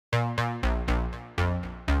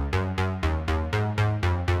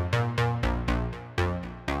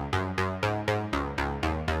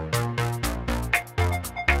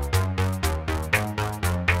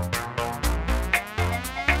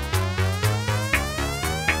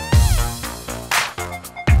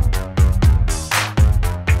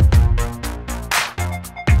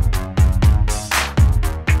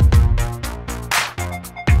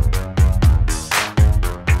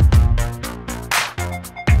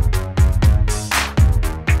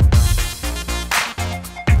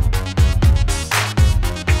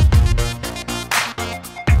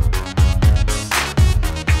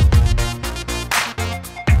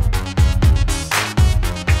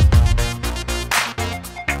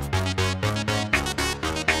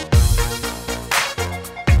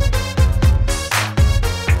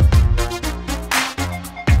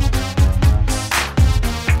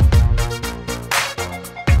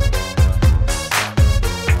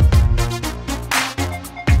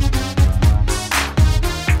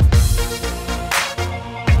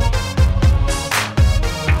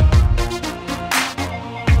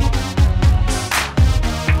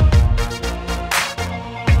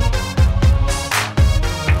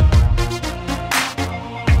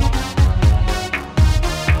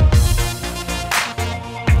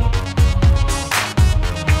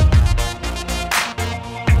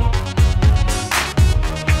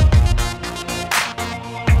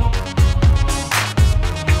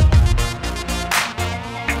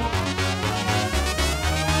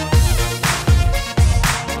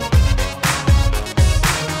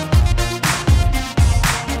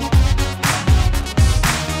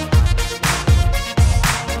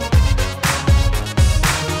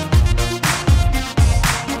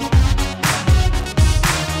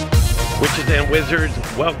Wizards?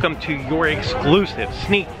 Welcome to your exclusive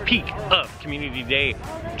sneak peek of Community Day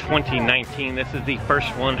 2019. This is the first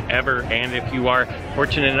one ever, and if you are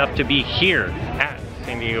fortunate enough to be here at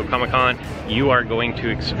San Diego Comic-Con, you are going to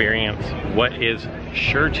experience what is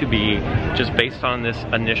sure to be, just based on this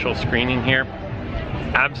initial screening here,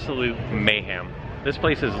 absolute mayhem. This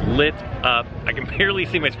place is lit up. I can barely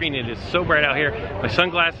see my screen. It is so bright out here. My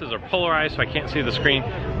sunglasses are polarized so I can't see the screen,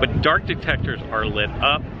 but dark detectors are lit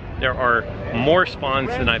up. There are more spawns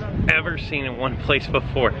than I've ever seen in one place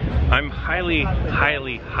before. I'm highly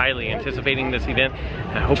anticipating this event.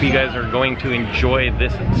 I hope you guys are going to enjoy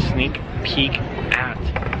this sneak peek at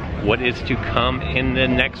what is to come in the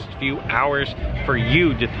next few hours for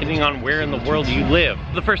you, depending on where in the world you live.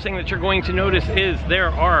 The first thing that you're going to notice is there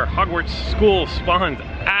are Hogwarts school spawns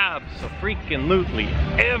abso-freaking-lutely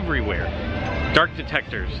everywhere. Dark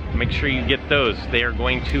detectors, make sure you get those. They are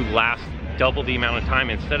going to last double the amount of time.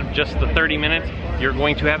 Instead of just the 30 minutes, you're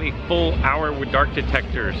going to have a full hour with dark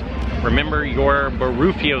detectors. Remember your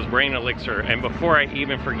Barufio's Brain Elixir, and before I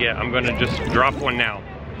even forget, I'm going to just drop one now.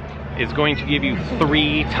 It's going to give you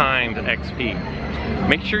 3 times XP.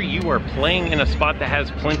 Make sure you are playing in a spot that has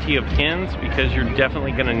plenty of pins, because you're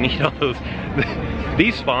definitely going to need all those.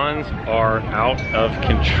 These spawns are out of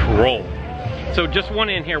control. So just one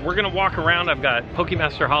in here. We're gonna walk around. I've got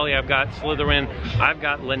Pokemaster Holly, I've got Slytherin, I've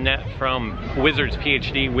got Lynette from Wizards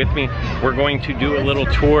PhD with me. We're going to do a little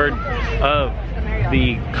tour of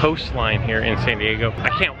the coastline here in San Diego.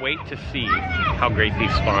 I can't wait to see how great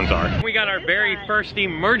these spawns are. We got our very first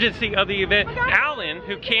emergency of the event, Alan,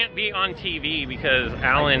 who can't be on TV because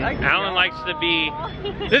Alan likes to be,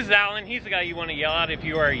 this is Alan, he's the guy you want to yell at if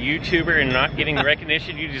you are a YouTuber and not getting the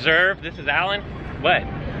recognition you deserve. This is Alan. What?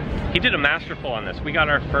 He did a masterful on this. We got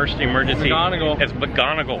our first emergency. McGonagall. It's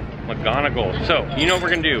McGonagall. So, you know what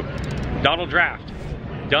we're gonna do. Dottle Draft.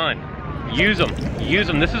 Done. Use them. Use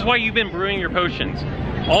them. This is why you've been brewing your potions.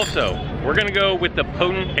 Also, we're gonna go with the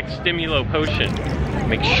Potent Extimulo potion.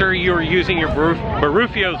 Make sure you're using your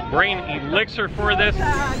Barufio's Brain Elixir for this,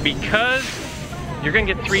 because you're gonna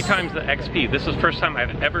get 3 times the XP. This is the first time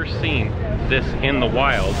I've ever seen this in the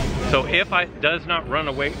wild. So if it does not run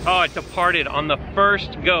away, oh, it departed on the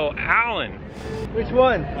first go. Alan. Which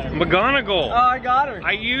one? McGonagall. Oh, I got her.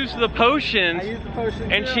 I used the potions.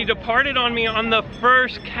 And she departed on me on the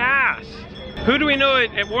first cast. Who do we know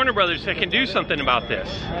at Warner Brothers that can do something about this?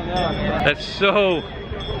 I know. That's so,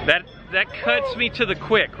 that cuts me to the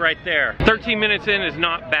quick right there. 13 minutes in is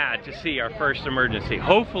not bad to see our first emergency.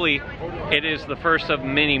 Hopefully it is the first of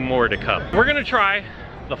many more to come. We're gonna try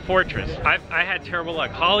the Fortress. I had terrible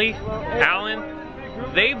luck. Holly, Alan,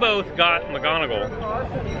 they both got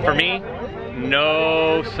McGonagall. For me,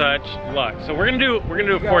 no such luck. So we're gonna do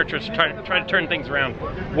a Fortress, try to turn things around.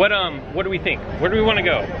 What do we think? Where do we want to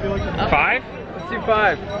go? 5? Let's do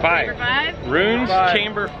 5. 5. Runes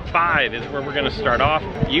Chamber 5 is where we're gonna start off.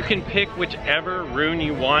 You can pick whichever rune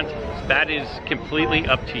you want. That is completely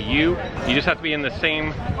up to you. You just have to be in the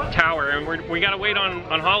same tower, and we gotta wait on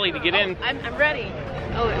Holly to get in. I'm ready.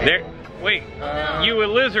 Oh, there. Wait. You a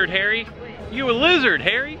lizard, Harry? You a lizard,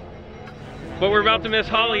 Harry? But we're about to miss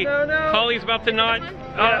Holly. No. Holly's about to not.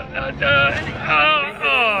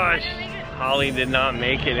 Holly did not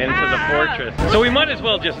make it into the fortress. So we might as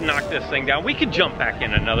well just knock this thing down. We could jump back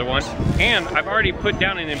in another one. And I've already put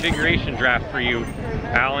down an invigoration draft for you,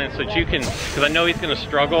 Alan, so that you can, because I know he's going to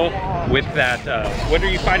struggle with that. What are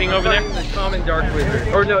you fighting over there? The common dark wizard.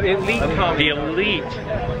 Or no, elite common. The elite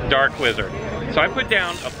dark wizard. So I put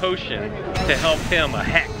down a potion to help him, a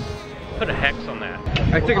hex. Put a hex on that.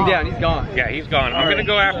 I took him down, he's gone. Yeah, he's gone. I'm gonna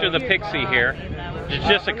go after the pixie here. It's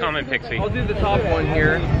just a common pixie. I'll do the top one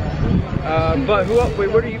here. But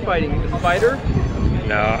wait, what are you fighting? The spider?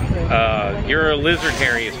 No, your lizard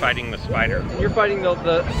Harry is fighting the spider. You're fighting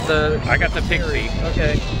the I got the pixie.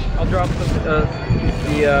 Okay, I'll drop the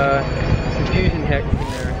confusion hex in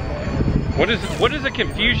there. What does a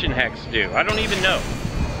confusion hex do? I don't even know.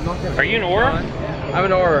 Are you an aura? I'm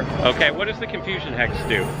an aura. Okay, what does the confusion hex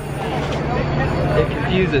do? It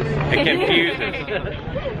confuses. It confuses.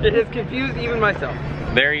 It has confused even myself.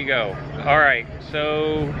 There you go. All right,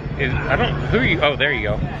 so who are you? Oh, there you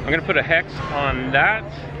go. I'm gonna put a hex on that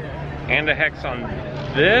and a hex on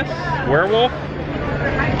this werewolf.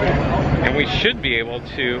 And we should be able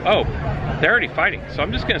to, oh, they're already fighting. So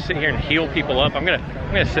I'm just gonna sit here and heal people up. I'm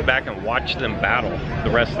gonna sit back and watch them battle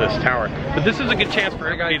the rest of this tower. But this is a good chance for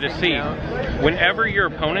everybody to see. Whenever your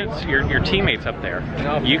opponents, your teammates up there,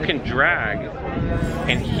 you can drag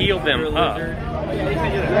and heal them up.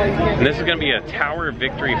 And this is gonna be a tower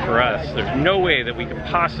victory for us. There's no way that we could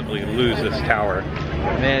possibly lose this tower.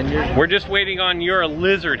 Man, we're just waiting on your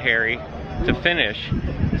lizard, Harry. to finish.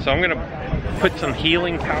 So I'm gonna put some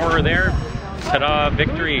healing power there. Ta-da,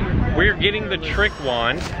 victory. We're getting the trick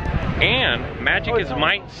wand and Magic is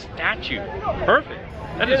Might statue. Perfect.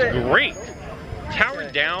 That is great. Tower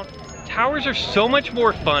down. Towers are so much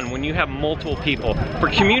more fun when you have multiple people. For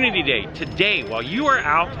Community Day, today, while you are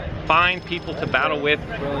out, find people to battle with.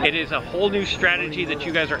 It is a whole new strategy that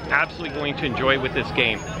you guys are absolutely going to enjoy with this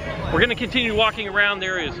game. We're gonna continue walking around.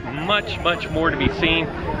 There is much, much more to be seen.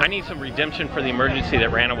 I need some redemption for the emergency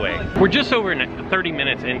that ran away. We're just over 30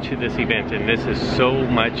 minutes into this event and this is so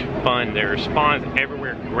much fun. There are spawns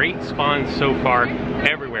everywhere, great spawns so far,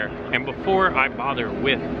 everywhere. And before I bother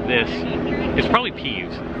with this, it's probably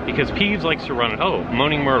Peeves, because Peeves likes to run it. Oh,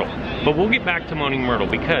 Moaning Myrtle. But we'll get back to Moaning Myrtle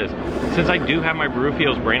because since I do have my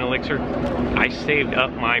Barufio's Brain Elixir, I saved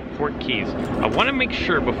up my port keys. I wanna make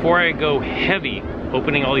sure before I go heavy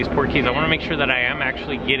opening all these port keys, I want to make sure that I am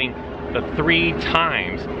actually getting the 3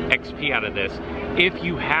 times XP out of this. If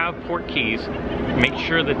you have port keys, make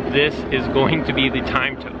sure that this is going to be the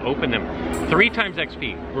time to open them. 3 times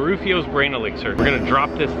XP, Barufio's Brain Elixir. We're gonna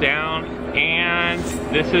drop this down, and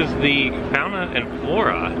this is the Fauna and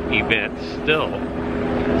Flora event still.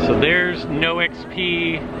 So there's no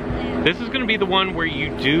XP. This is gonna be the one where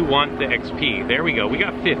you do want the XP. There we go, we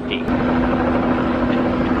got 50.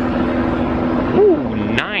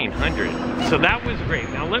 900. So that was great.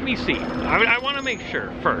 Now let me see. I want to make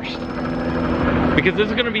sure first, because this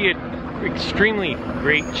is going to be an extremely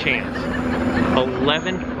great chance.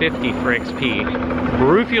 1150 for XP.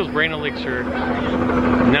 Barufio's Brain Elixir,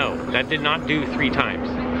 no, that did not do 3 times.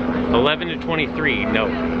 11 to 23, no.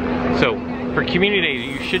 So for Community Day,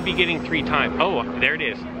 you should be getting 3 times. Oh, there it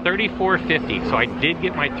is, 3450. So I did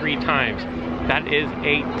get my 3 times. That is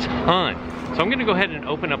a ton. So I'm gonna go ahead and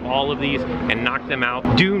open up all of these and knock them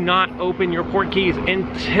out. Do not open your port keys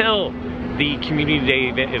until the Community Day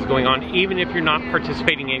event is going on, even if you're not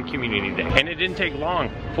participating in Community Day. And it didn't take long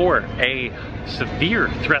for a severe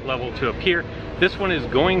threat level to appear. This one is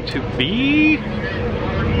going to be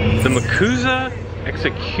the Makuza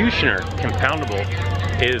Executioner Confoundable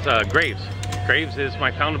is Graves. Graves is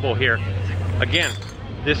my foundable here. Again,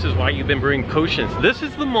 this is why you've been brewing potions. This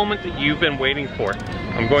is the moment that you've been waiting for.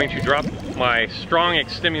 I'm going to drop my strong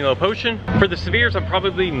Extimulo potion. For the severes, I'm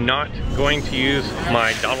probably not going to use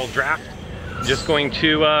my Dottle Draft. I'm just going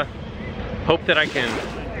to hope that I can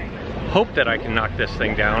knock this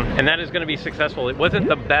thing down, and that is going to be successful. It wasn't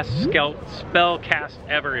the best spell cast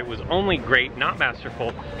ever. It was only great, not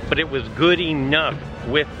masterful, but it was good enough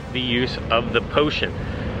with the use of the potion.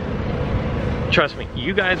 Trust me,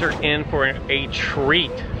 you guys are in for a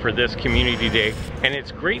treat for this Community Day, and it's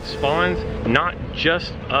great spawns, not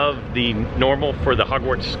just of the normal for the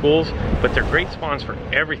Hogwarts schools, but they're great spawns for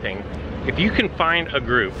everything. If you can find a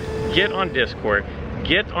group, get on Discord,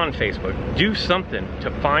 get on Facebook, do something to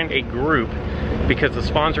find a group, because the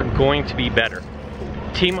spawns are going to be better.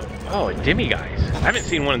 Oh, Demiguise. I haven't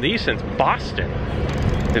seen one of these since Boston.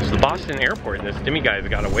 It was the Boston airport, and this Demiguise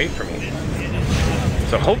got away from me.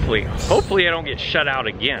 So hopefully I don't get shut out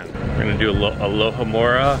again. We're gonna do a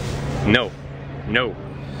Alohomora. No.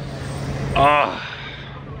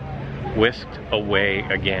 Whisked away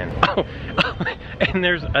again. Oh, and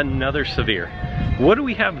there's another severe. What do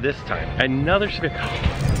we have this time? Another severe.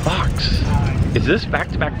 Fox. Is this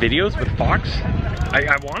back-to-back videos with Fox?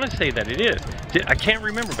 I want to say that it is. I can't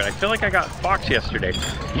remember, but I feel like I got Fox yesterday.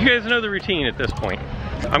 You guys know the routine at this point.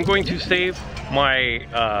 I'm going to save my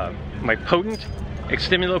my potent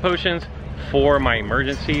Extimulo potions for my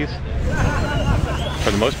emergencies. For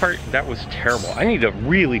the most part, that was terrible. I need to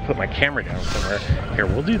really put my camera down somewhere. Here,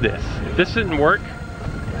 we'll do this. If this didn't work,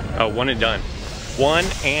 oh, one and done. One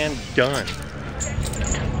and done.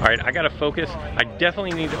 All right, I gotta focus. I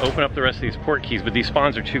definitely need to open up the rest of these port keys, but these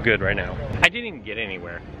spawns are too good right now. I didn't even get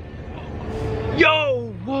anywhere.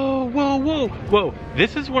 Yo, whoa.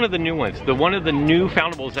 This is one of the new ones. One of the new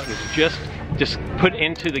foundables that was just put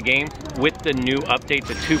into the game with the new update,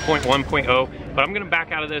 the 2.1.0. But I'm gonna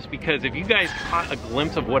back out of this because if you guys caught a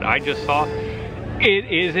glimpse of what I just saw, it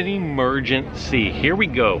is an emergency. Here we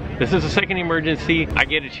go. This is the second emergency. I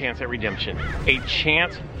get a chance at redemption. A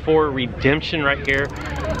chance for redemption right here.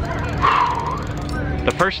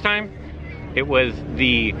 The first time, it was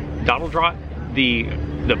the Dottle Drop, the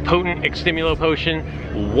potent Extimulo potion,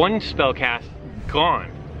 1 spell cast,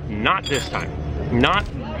 gone. Not this time. Not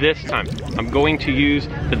this time. I'm going to use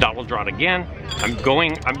the Dottle Drop again. I'm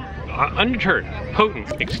undeterred. Potent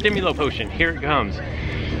Extimulo potion. Here it comes.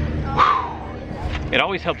 It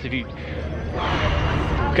always helps if you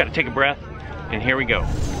gotta take a breath, and here we go.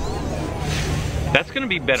 That's gonna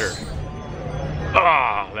be better.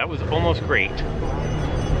 Ah, that was almost great.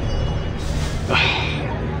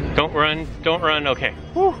 Don't run, don't run, okay.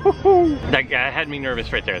 That had me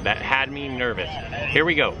nervous right there. That had me nervous. Here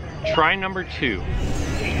we go. Try number 2.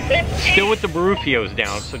 Still with the Barufios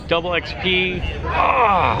down, so double XP.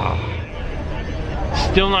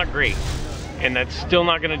 Still not great. And that's still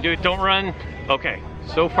not gonna do it. Don't run. Okay,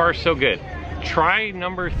 so far so good. Try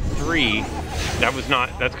number 3.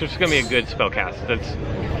 That's just gonna be a good spell cast.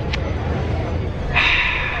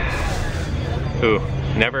 Ooh,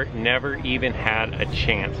 never even had a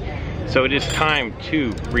chance. So it is time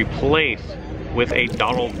to replace with a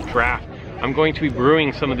Dottle Draft. I'm going to be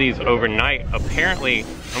brewing some of these overnight. Apparently,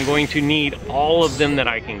 I'm going to need all of them that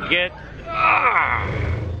I can get.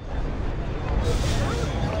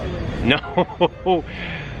 No,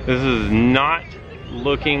 this is not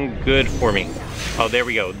looking good for me. Oh, there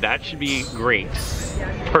we go. That should be great.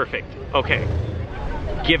 Perfect. Okay,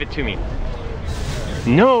 give it to me.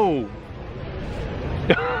 No.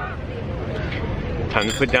 Time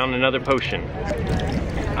to put down another potion.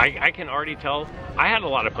 I can already tell I had a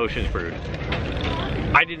lot of potions brewed.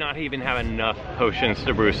 I did not even have enough potions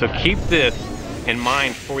to brew, so keep this in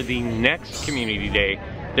mind for the next community day.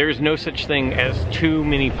 There is no such thing as too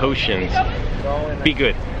many potions. Be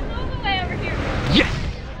good. Yes!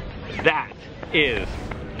 That is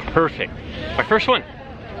perfect. My first one.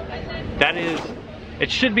 It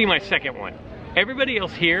should be my second one. Everybody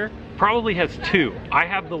else here probably has 2. I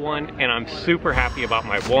have the 1, and I'm super happy about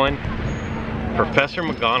my 1. Professor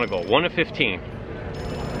McGonagall, 1 of 15.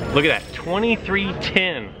 Look at that,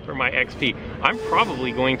 2310 for my XP. I'm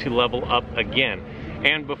probably going to level up again.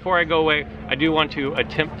 And before I go away, I do want to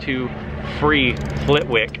attempt to free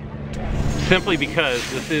Flitwick, simply because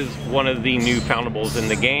this is one of the new foundables in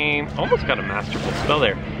the game. Almost got a masterful spell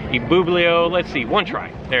there. Ebublio, let's see, 1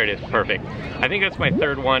 try. There it is, perfect. I think that's my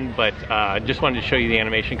 3rd one, but just wanted to show you the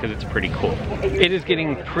animation because it's pretty cool. It is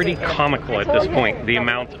getting pretty comical at this point, the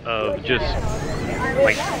amount of just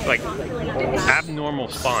like abnormal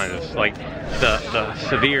spawns, like the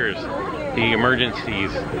severes, the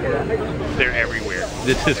emergencies, they're everywhere.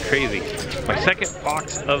 This is crazy. My second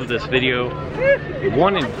box of this video,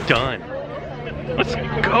 1 and done. Let's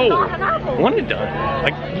go. 1 and done.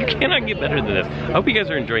 Like, you cannot get better than this. I hope you guys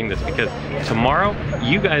are enjoying this, because tomorrow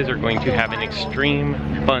you guys are going to have an extreme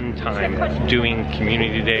fun time doing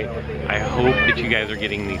community day. I hope that you guys are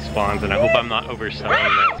getting these spawns, and I hope I'm not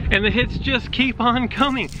overselling this. And the hits just keep on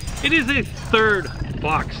coming. It is a 3rd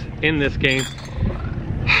box in this game.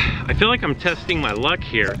 I feel like I'm testing my luck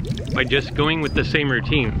here by just going with the same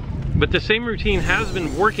routine. But the same routine has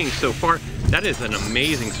been working so far. That is an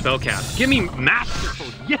amazing spell cast. Give me Masterful,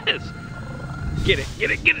 yes! Get it,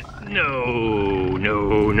 get it, get it. No,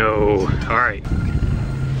 no, no. All right.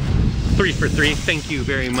 3 for 3, thank you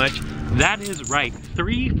very much. That is right,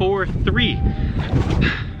 3 for 3.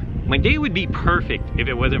 My day would be perfect if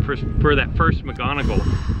it wasn't for that first McGonagall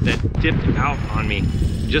that dipped out on me.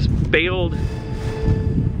 Just bailed.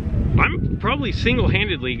 I'm probably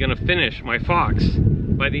single-handedly gonna finish my Fox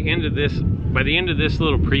by the end of this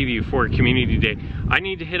little preview for community day. I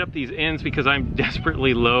need to hit up these ends because I'm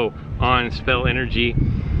desperately low on spell energy.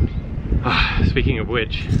 Speaking of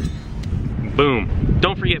which, boom.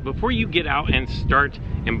 Don't forget, before you get out and start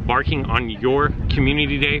embarking on your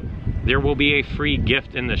community day, there will be a free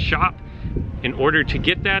gift in the shop. In order to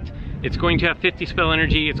get that, it's going to have 50 spell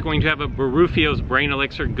energy. It's going to have a Barufio's Brain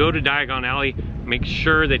Elixir. Go to Diagon Alley. Make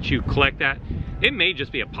sure that you collect that. It may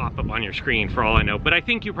just be a pop-up on your screen for all I know, but I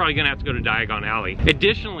think you're probably gonna have to go to Diagon Alley.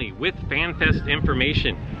 Additionally, with FanFest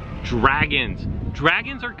information, dragons.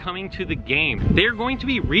 Dragons are coming to the game. They're going to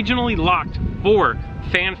be regionally locked for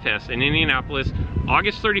FanFest in Indianapolis,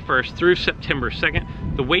 August 31st through September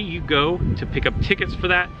 2nd. The way you go to pick up tickets for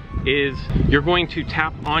that is you're going to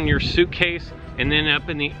tap on your suitcase, and then up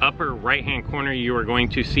in the upper right-hand corner, you are going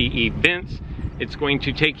to see events. It's going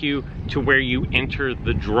to take you to where you enter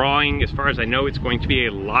the drawing. As far as I know, it's going to be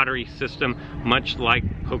a lottery system, much like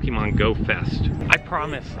Pokemon Go Fest. I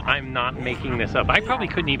promise I'm not making this up. I probably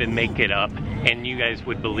couldn't even make it up and you guys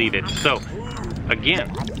would believe it. So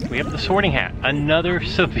again, we have the Sorting Hat, another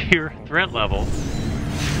severe threat level.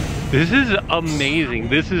 This is amazing.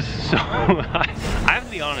 This is so, I have to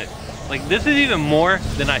be honest, like, this is even more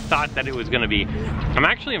than I thought that it was gonna be. I'm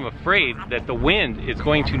afraid that the wind is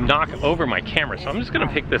going to knock over my camera, so I'm just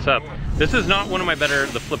gonna pick this up. This is not one of my better,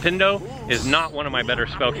 the Flipendo is not one of my better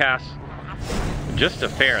spell casts. Just a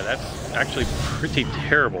fair, that's actually pretty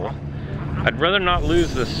terrible. I'd rather not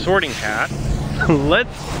lose the Sorting Hat.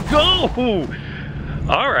 Let's go!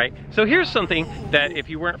 All right, so here's something that if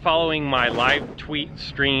you weren't following my live tweet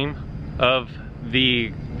stream of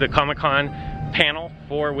the Comic-Con panel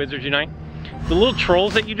for Wizards Unite, the little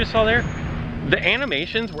trolls that you just saw there, The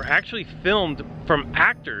animations were actually filmed from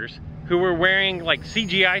actors who were wearing like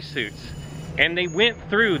CGI suits, and they went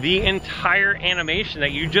through the entire animation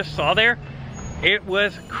that you just saw there. It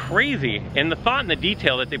was crazy, and the thought and the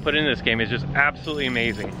detail that they put in this game is just absolutely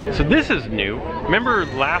amazing. So this is new. Remember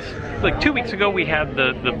like 2 weeks ago we had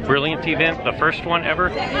the Brilliant event, the first one ever,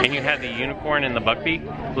 and you had the unicorn and the buckbeak?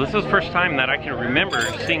 Well, this is the first time that I can remember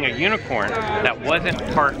seeing a unicorn that wasn't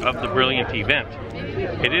part of the Brilliant event.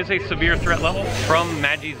 It is a severe threat level from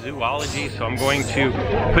Magizoology, so I'm going to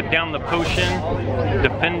put down the potion.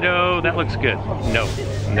 Defendo, that looks good. No,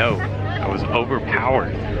 I was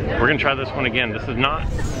overpowered. We're gonna try this one again. This is not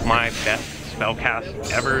my best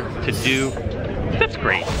spellcast ever to do. That's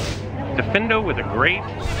great. Defendo with a great,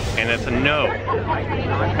 and it's a no.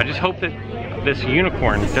 I just hope that this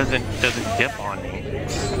unicorn doesn't dip on me.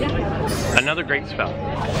 Another great spell.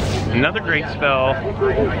 Another great spell.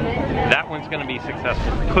 That one's gonna be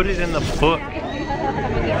successful. Put it in the book.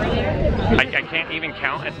 I can't even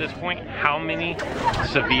count at this point how many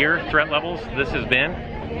severe threat levels this has been,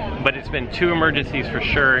 but it's been 2 emergencies for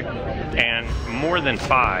sure, and more than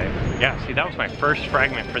 5. Yeah, see, that was my first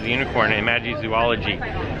fragment for the unicorn in Magizoology.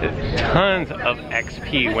 Tons of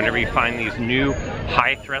XP whenever you find these new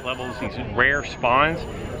high threat levels, these rare spawns.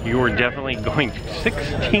 You are definitely going to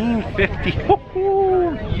 1650.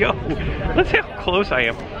 Woohoo! Yo, let's see how close I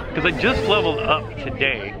am, because I just leveled up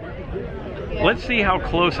today. Let's see how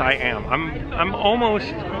close I am. I'm almost,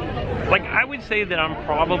 like, I would say that I'm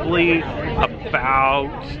probably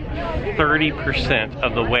about 30%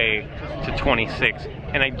 of the way to 26,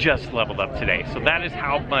 and I just leveled up today. So that is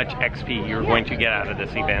how much XP you're going to get out of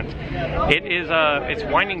this event. It is it's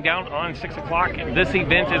winding down on 6 o'clock. This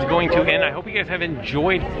event is going to end. I hope you guys have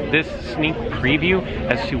enjoyed this sneak preview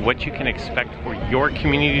as to what you can expect for your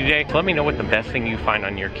community day. So let me know what the best thing you find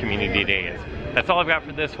on your community day is. That's all I've got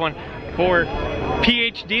for this one. For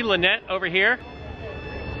PhD Lynette over here,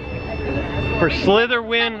 for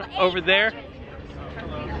Slitherwin over there,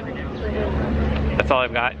 that's all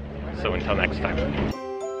I've got. So until next time.